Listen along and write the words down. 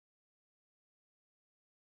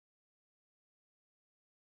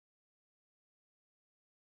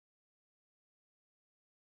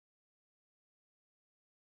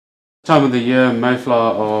Time of the year, mayfly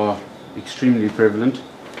are extremely prevalent,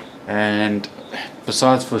 and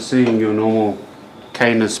besides for seeing your normal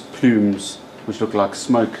canis plumes which look like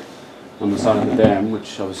smoke on the side of the dam,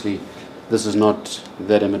 which obviously this is not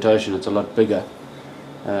that imitation, it's a lot bigger,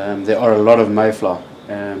 there are a lot of mayfly,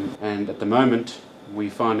 and at the moment we're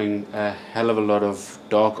finding a hell of a lot of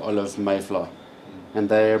dark olive mayfly, and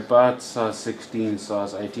they're about size 16,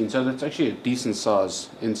 size 18, so that's actually a decent size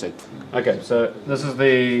insect. Okay, so this is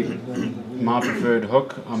my preferred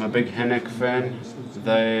hook. I'm a big Hanek fan.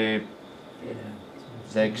 They're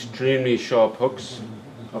extremely sharp hooks.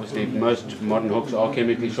 Obviously most modern hooks are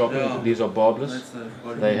chemically sharpened. These are barbless.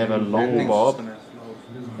 They have a long barb,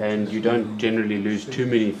 and you don't generally lose too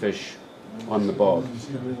many fish on the barb.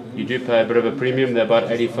 You do pay a bit of a premium. They're about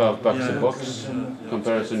 85 bucks a box,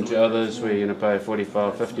 comparison to others where you're going to pay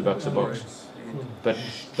 45, 50 bucks a box. But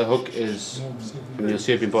the hook is, I mean, you'll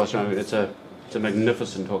see it being passed around, it's a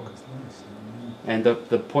magnificent hook. And the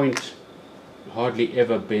point hardly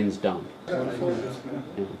ever bends down. Yeah.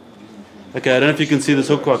 Okay, I don't know if you can see this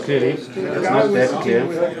hook quite clearly. It's not that clear.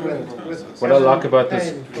 What I like about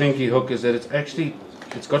this clinky hook is that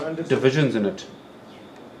it's got divisions in it.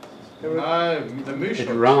 It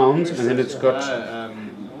rounds and then it's got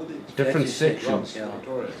different sections.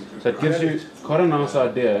 So it gives you quite a nice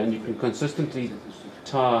idea, and you can consistently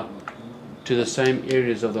tie to the same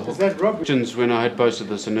areas of the hook. When I had posted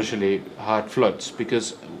this initially, how it floats,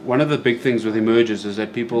 because one of the big things with emergers is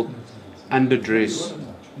that people underdress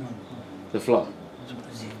the fly.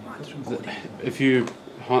 If you,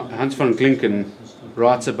 Hans van Klinken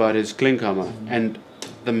writes about his Klinkhammer, and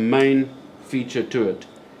the main feature to it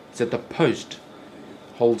is that the post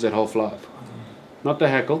holds that whole fly up. Not the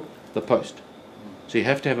hackle, the post. So you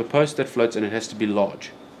have to have a post that floats, and it has to be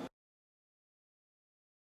large.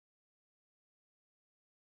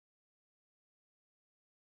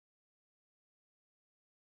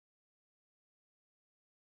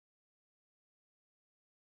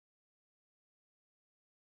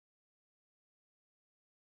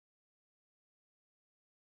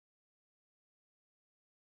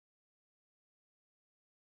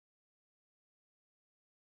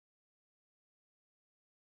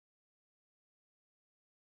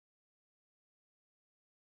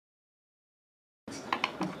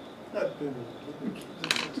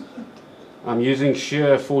 I'm using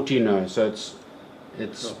sheer 14 so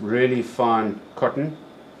it's really fine cotton,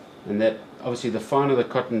 and that obviously the finer the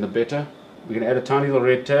cotton the better. We're going to add a tiny little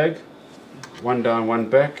red tag, one down, one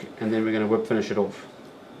back, and then we're going to whip finish it off.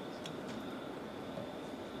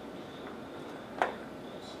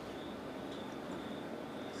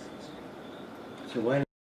 So when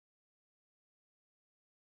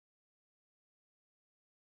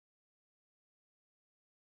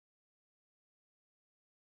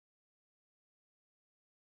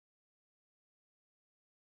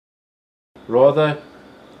Rather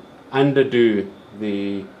underdo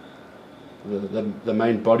the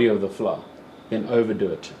main body of the fly, then overdo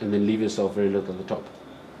it, and then leave yourself very little at the top.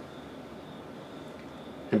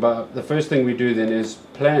 And the first thing we do then is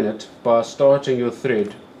plan it by starting your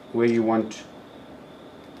thread where you want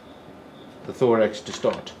the thorax to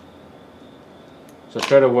start. So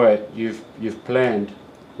straight away you've planned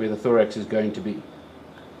where the thorax is going to be.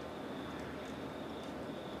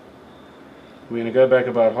 We're going to go back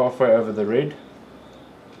about halfway over the red.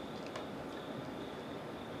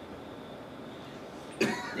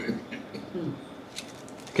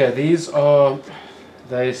 Okay, these are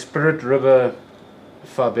the Spirit River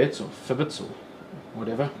fibets, or fibbits, or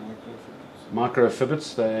whatever.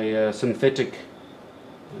 Microfibbits. They are synthetic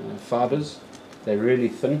fibers. They're really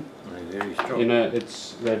thin. very strong. You know,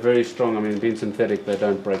 they're very strong. I mean, being synthetic, they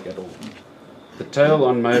don't break at all. The tail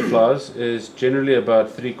on mayflies is generally about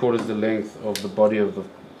 3/4 the length of the body of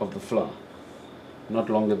the fly, not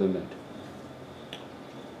longer than that.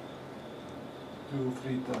 2,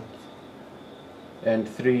 3 times. And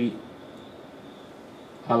 3,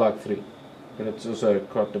 I like 3, but it's also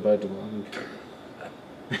quite debatable, I think.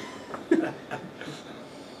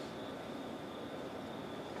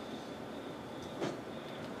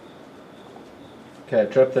 Okay,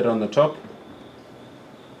 trap that on the top,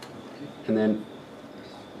 and then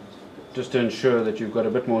just to ensure that you've got a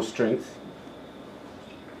bit more strength,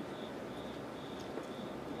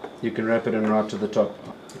 you can wrap it in right to the top.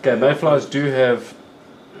 Okay, mayflies do have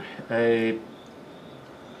a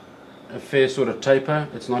fair sort of taper.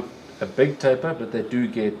 It's not a big taper, but they do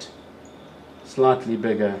get slightly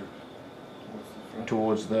bigger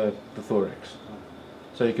towards the thorax.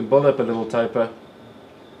 So you can build up a little taper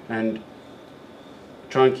and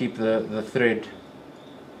try and keep the thread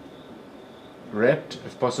wrapped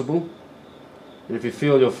if possible, And if you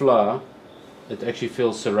feel your flower, it actually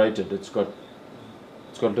feels serrated. It's got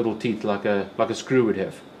little teeth like a screw would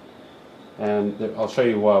have. I'll show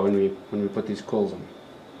you why when we put these quills on.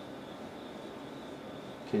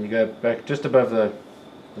 Can you go back just above the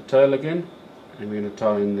tail again, and we're going to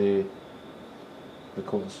tie in the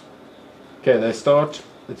quills. Okay, they start.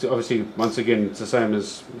 It's obviously, once again, it's the same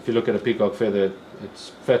as if you look at a peacock feather. It's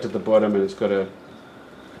fat at the bottom and it's got a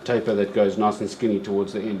taper that goes nice and skinny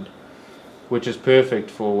towards the end, which is perfect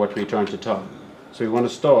for what we're trying to tie. So we want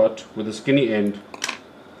to start with the skinny end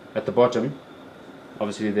at the bottom,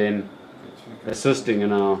 obviously then assisting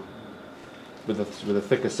in our with the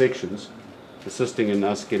thicker sections, assisting in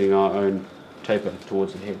us getting our own taper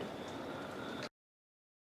towards the head.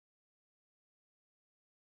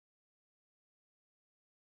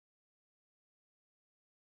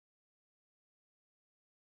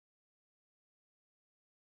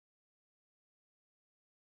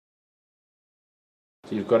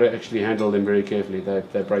 So you've got to actually handle them very carefully.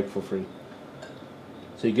 They break for free.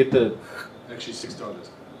 So you get the Actually $6.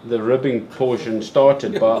 the ribbing portion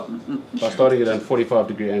started by starting it at a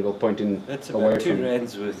 45-degree angle, pointing That's away about from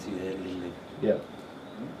 £2 worth you handling them. Yeah.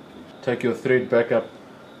 Take your thread back up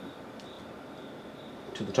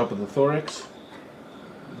to the top of the thorax.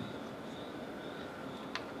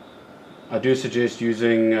 I do suggest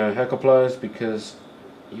using hacker pliers because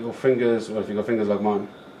your fingers, or if you've got fingers like mine,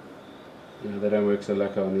 they don't work so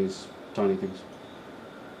lacquer on these tiny things.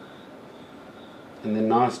 And then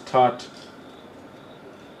nice tight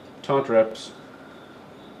wraps.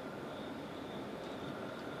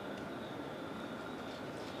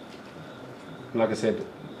 Like I said,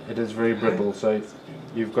 it is very brittle, so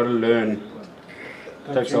you've got to learn.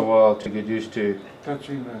 It takes a while to get used to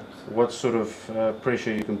what sort of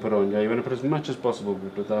pressure you can put on. Yeah, you want to put as much as possible,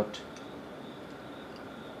 but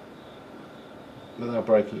without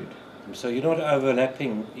breaking it. So you're not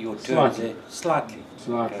overlapping your turns there? Slightly.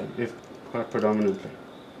 Slightly, Okay. if quite predominantly.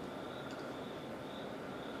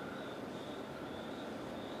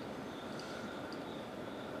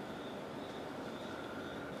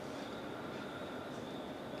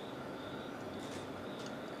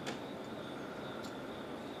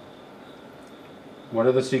 One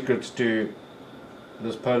of the secrets to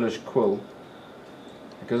this Polish quill,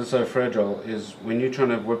 because it's so fragile, is when you're trying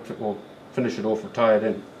to whip it or finish it off or tie it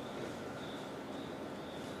in,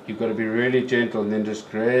 you've got to be really gentle and then just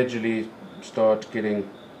gradually start getting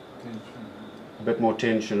a bit more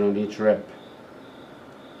tension on each wrap.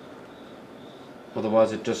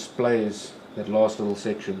 Otherwise it just splays that last little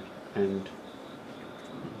section, and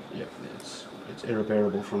yeah, it's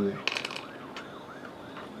irreparable from there.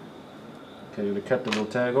 Okay, I'm going to cut the little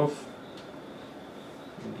tag off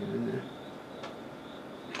and get in there,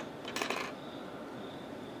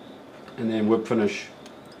 and then whip finish.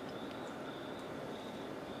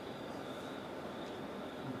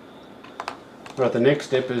 Right, the next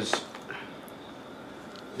step is,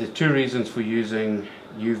 there's two reasons for using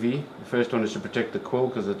UV. The first one is to protect the quill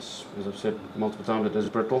because it's, as I've said multiple times, it is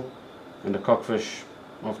brittle, and a cockfish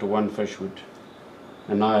after one fish would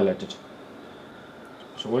annihilate it.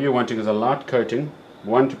 So all you're wanting is a light coating,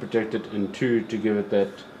 one to protect it and two to give it that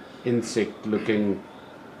insect looking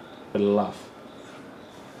bit of life.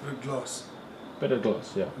 Bit of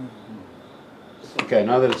gloss, yeah. Okay,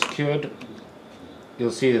 now that it's cured,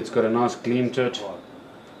 you'll see it's got a nice gleam to it.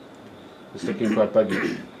 It's looking quite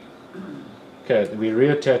buggy. Okay, we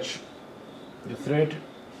reattach the thread.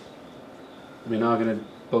 We're now going to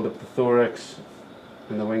build up the thorax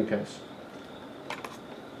and the wing case.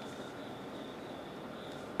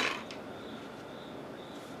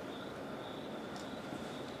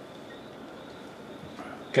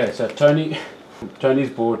 Okay, so Tony's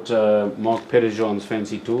bought Mark Petitjean's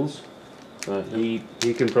fancy tools. So he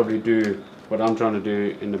can probably do what I'm trying to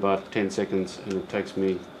do in about 10 seconds, and it takes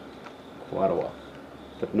me quite a while.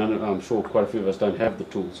 But I'm sure quite a few of us don't have the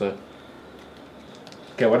tool. So,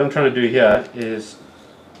 okay, what I'm trying to do here is,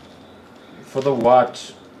 for the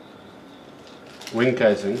white wing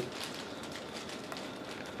casing,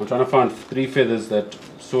 I'm trying to find 3 feathers that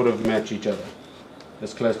sort of match each other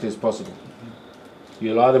as closely as possible.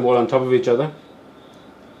 You lie them all on top of each other,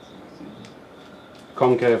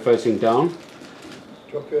 concave facing down.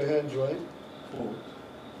 Drop your hands, Wayne.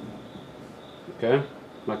 Okay,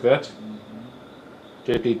 like that.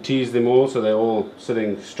 Gently tease them all so they're all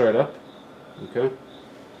sitting straight up. Okay.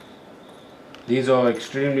 These are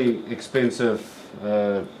extremely expensive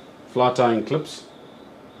fly tying clips.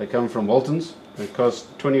 They come from Walton's. They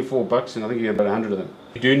cost $24 and I think you get about 100 of them.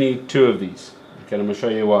 You do need 2 of these. Okay, I'm going to show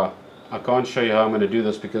you why. I can't show you how I'm going to do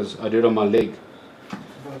this because I do it on my leg.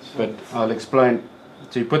 But I'll explain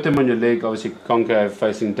So you put them on your leg, obviously concave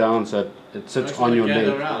facing down, so it sits on your leg.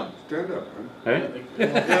 Stand up, man. Eh?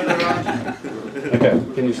 Okay,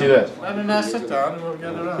 can you see that? No, sit down and we'll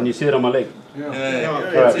get around. Can you see it on my leg? Yeah.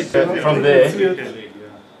 Alright, so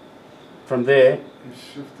from there,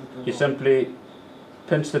 you simply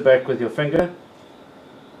pinch the back with your finger,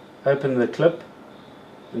 open the clip,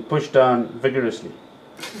 and push down vigorously.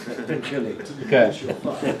 Okay.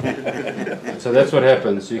 So that's what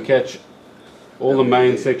happens. You catch all the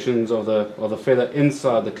main sections of the feather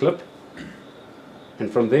inside the clip,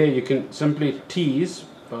 and from there you can simply tease,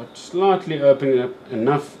 but slightly opening it up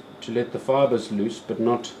enough to let the fibers loose, but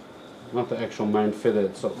not the actual main feather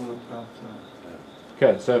itself.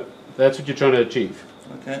 Okay, so that's what you're trying to achieve.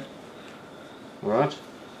 Okay. All right.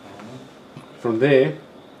 From there,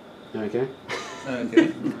 okay.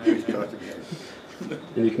 Okay.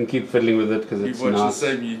 And you can keep fiddling with it because it's You watch nice. the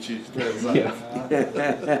same YouTube videos.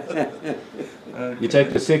 Yeah. You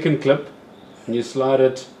take the second clip and you slide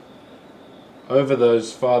it over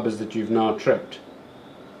those fibers that you've now trapped.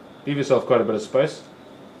 Leave yourself quite a bit of space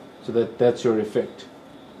so that's your effect.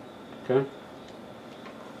 Okay?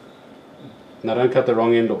 Now don't cut the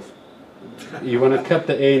wrong end off. You want to cut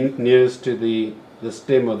the end nearest to the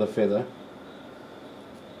stem of the feather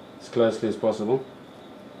as closely as possible.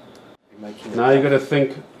 Now you've got to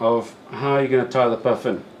think of how you're going to tie the puff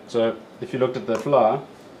in. So if you looked at the flower,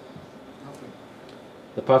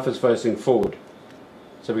 the puff is facing forward.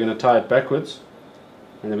 So we're going to tie it backwards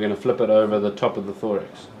and then we're going to flip it over the top of the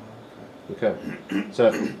thorax. Okay,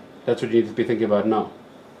 so that's what you need to be thinking about now.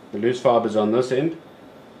 The loose fibers on this end,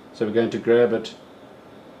 so we're going to grab it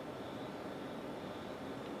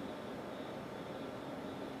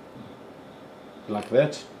like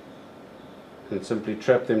that and simply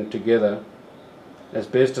trap them together as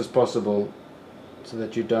best as possible so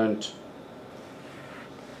that you don't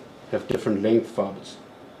have different length fibers.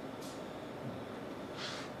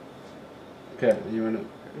 Okay, you want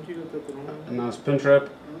a nice pinch wrap,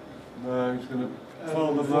 No, he's going to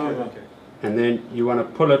fold them over. and then you want to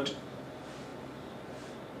pull it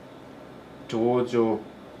towards the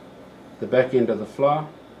back end of the flower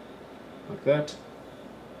like that.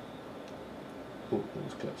 Oh, that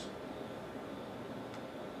was close.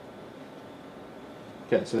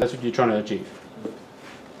 Okay, so that's what you're trying to achieve.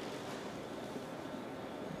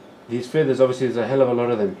 These feathers, obviously there's a hell of a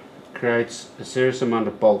lot of them. It creates a serious amount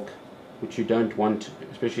of bulk, which you don't want,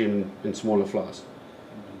 especially in smaller flowers.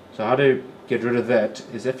 So how to get rid of that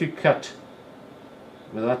is if you cut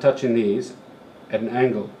without touching these at an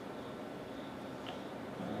angle,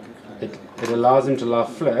 it allows them to lie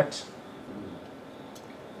flat,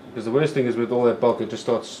 because the worst thing is with all that bulk it just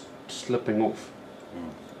starts slipping off.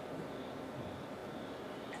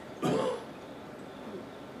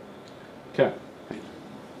 Okay.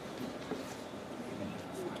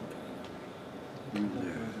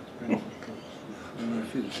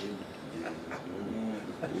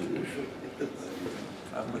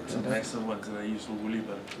 I've got some nicer ones that I use for woolly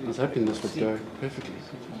bone. I was hoping this would go perfectly.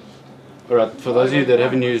 Alright, for those of you that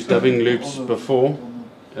haven't used dubbing loops before,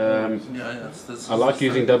 I like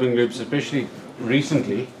using dubbing loops, especially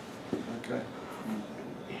recently.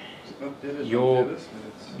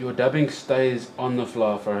 Your dubbing stays on the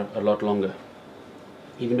flower for a lot longer,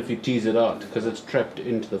 even if you tease it out, because it's trapped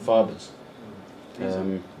into the fibers.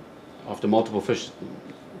 After multiple fish,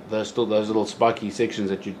 those little spiky sections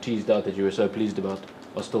that you teased out that you were so pleased about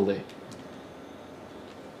are still there.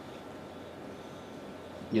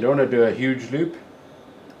 You don't want to do a huge loop.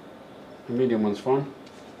 A medium one's fine.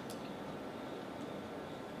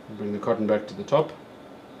 Bring the cotton back to the top.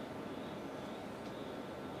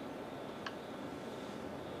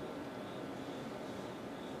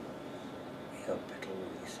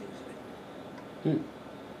 You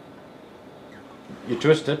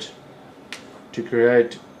twist it to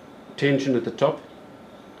create tension at the top,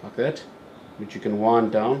 like that, which you can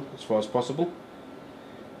wind down as far as possible,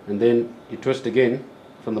 and then you twist again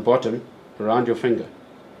from the bottom around your finger.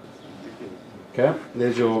 Okay,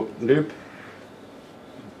 there's your loop.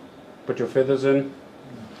 Put your feathers in.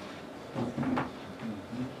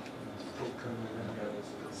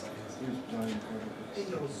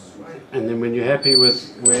 And then when you're happy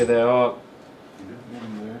with where they are,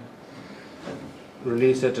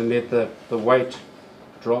 release it and let the weight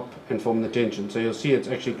drop and form the tension. So you'll see it's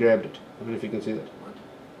actually grabbed it. I don't know if you can see that.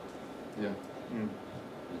 Yeah.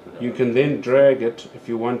 You can then drag it if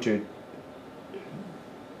you want to,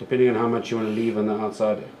 depending on how much you want to leave on the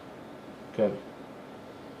outside. Okay.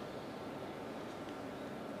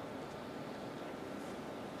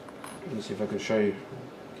 Let me see if I can show you.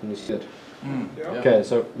 Can you see it? Yeah. Okay,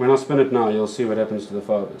 so when I spin it now, you'll see what happens to the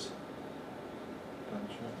fibers.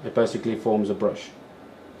 it basically forms a brush,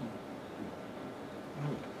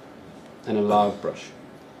 and a live brush.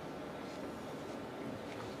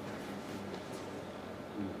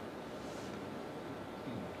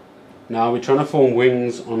 Now we're trying to form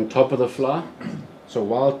wings on top of the fly, so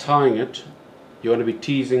while tying it, you want to be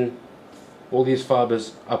teasing all these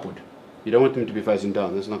fibers upward. You don't want them to be facing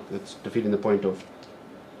down. That's defeating the point of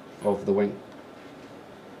the wing.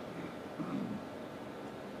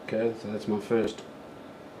 Okay, so that's my first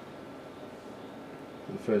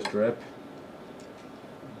wrap.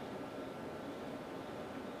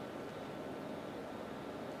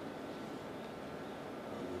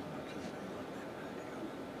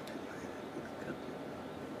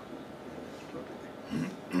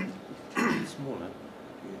 Smaller.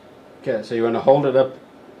 Okay, so you want to hold it up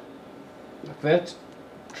like that,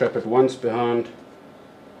 trap it once behind,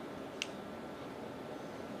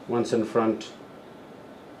 once in front,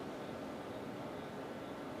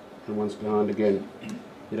 and once behind again.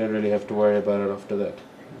 You don't really have to worry about it after that.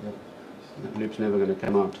 That loop's never going to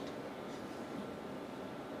come out.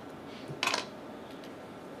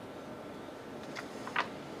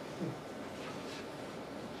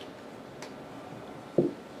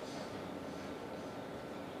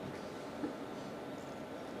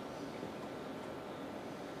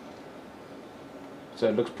 So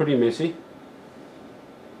it looks pretty messy,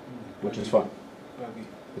 which is fine. Buggy.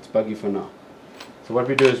 It's buggy for now. So what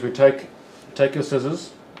we do is we take your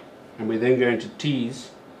scissors, and we're then going to tease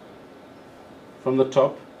from the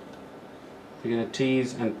top. We're going to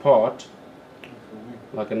tease and part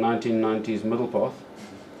like a 1990s middle path.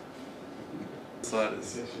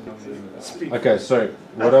 Okay, so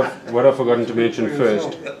what I've forgotten to mention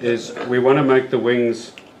first is we want to make the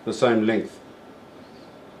wings the same length.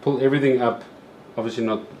 Pull everything up, obviously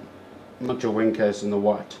not your wing case in the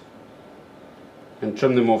white, and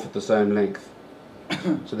trim them off at the same length.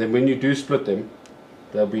 So then when you do split them,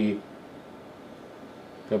 they'll be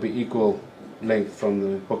equal length from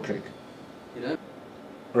the hook leg.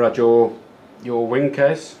 Right, your wing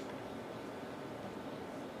case,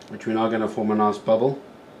 which we're now going to form a nice bubble.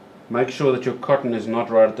 Make sure that your cotton is not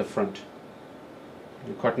right at the front.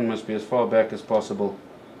 Your cotton must be as far back as possible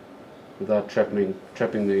without trapping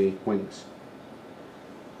the wings.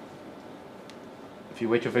 If you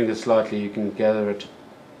wet your fingers slightly, you can gather it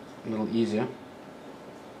a little easier.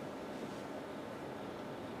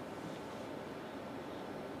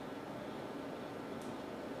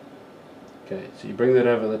 Okay, so you bring that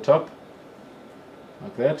over the top,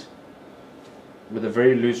 like that, with a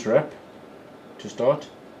very loose wrap to start,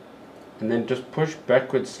 and then just push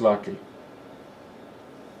backwards slightly.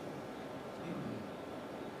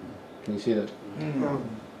 Can you see that?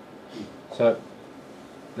 So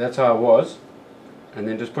that's how it was, and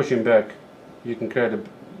then just pushing back, you can create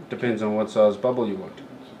depends on what size bubble you want.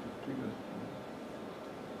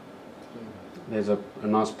 There's a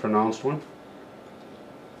nice pronounced one.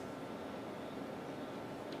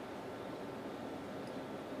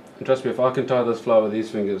 And trust me, if I can tie this flower with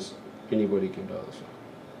these fingers, anybody can tie this flower.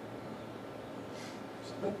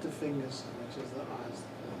 It's not the fingers so much as the eyes.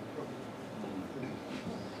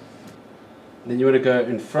 Then you want to go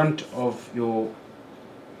in front of your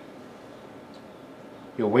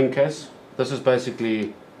wing case. This is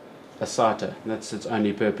basically a sighter. That's its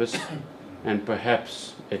only purpose. And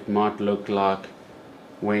perhaps it might look like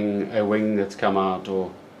a wing that's come out,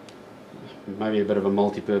 or maybe a bit of a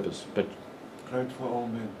multi-purpose. But Great for all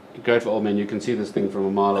men. great for old men. You can see this thing from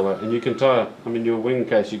a mile away, and you can tie. I mean, your wing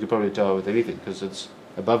case you could probably tie with anything because it's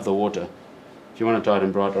above the water. If you want to tie it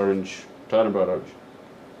in bright orange, tie it in bright orange.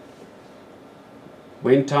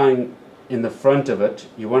 When tying in the front of it,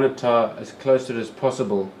 you want to tie as close to it as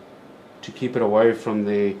possible to keep it away from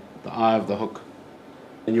the eye of the hook.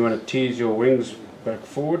 And you want to tease your wings back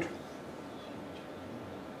forward.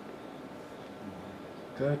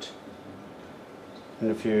 Good.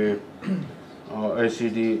 And if you are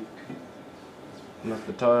OCD with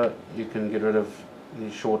the tire, you can get rid of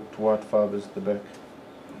these short white fibers at the back.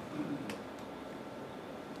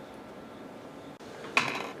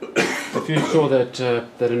 If you saw that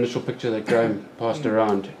initial picture that Graham passed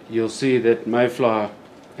around, you'll see that Mayfly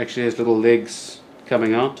actually has little legs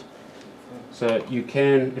coming out. So you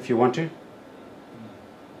can, if you want to,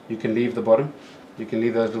 you can leave the bottom. You can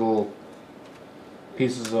leave those little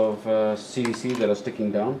pieces of CDC that are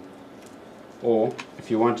sticking down. Or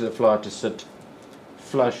if you want the fly to sit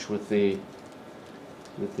flush with the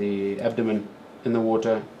abdomen in the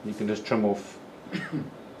water, you can just trim off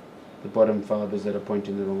the bottom fibers that are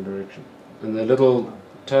pointing in the wrong direction. And the little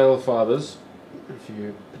tail fibers, if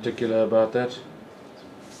you're particular about that,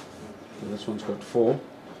 so this one's got 4.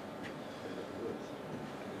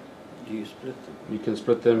 Do you split them? You can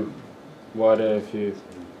split them wider if you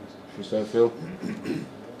so feel.